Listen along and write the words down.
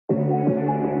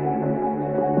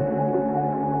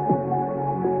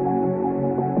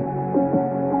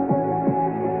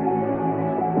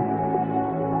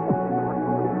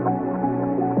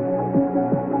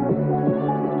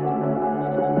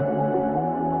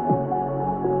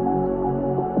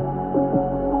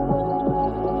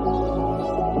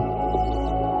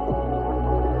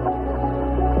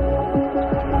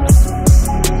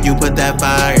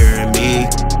that fire in me.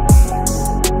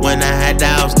 When I had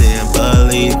doubts, didn't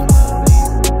believe.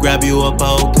 Grab you a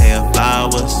bouquet of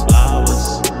flowers.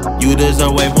 You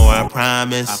deserve way more, I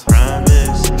promise.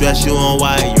 Dress you in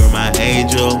white, you're my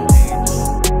angel.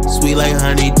 Sweet like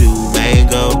honeydew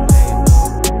mango.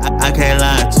 I can't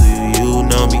lie to you, you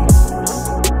know me.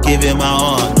 Give it my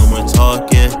all, no more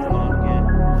talking.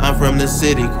 I'm from the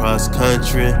city, cross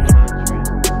country.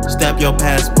 Stamp your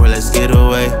passport, let's get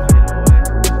away.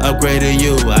 Upgraded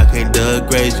you, I can't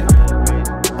degrade you.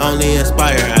 Only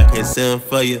inspire, I can sing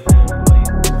for you.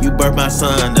 You birthed my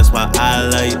son, that's why I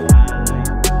love you.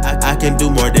 I can do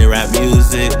more than rap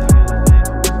music.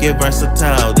 Get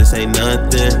versatile, this ain't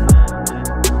nothing.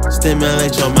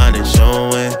 Stimulate your mind and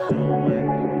showing.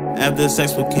 After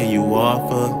sex, what can you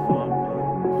offer?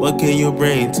 What can you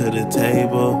bring to the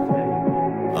table?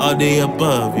 All the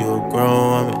above, you'll grow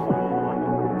on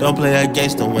me. Don't play a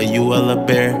gangster when you a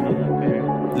bear.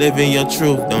 Living your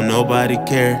truth, don't nobody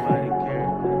care.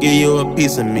 Give you a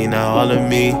piece of me, not all of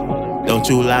me. Don't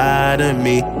you lie to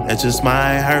me, that just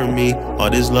might hurt me. All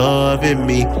this love in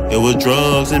me, it was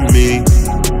drugs in me.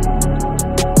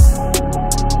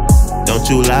 Don't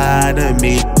you lie to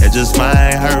me, that just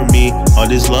might hurt me. All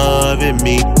this love in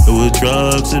me, it was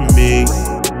drugs in me.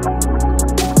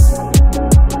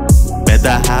 Bet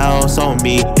the house on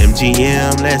me,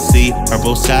 MGM, let's see.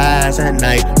 Purple skies at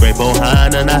night, rainbow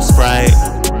Honda, not Sprite.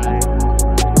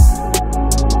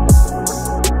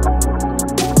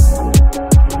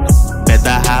 Bet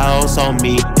the house on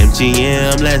me,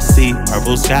 MGM, let's see.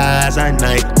 Purple skies at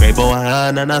night, rainbow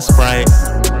Honda, not Sprite.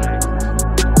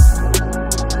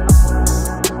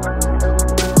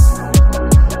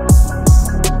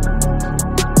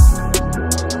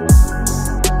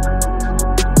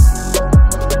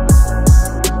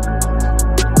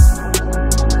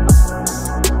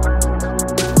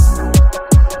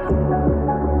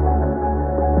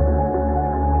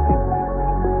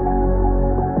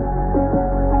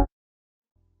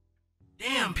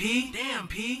 Damn,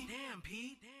 P.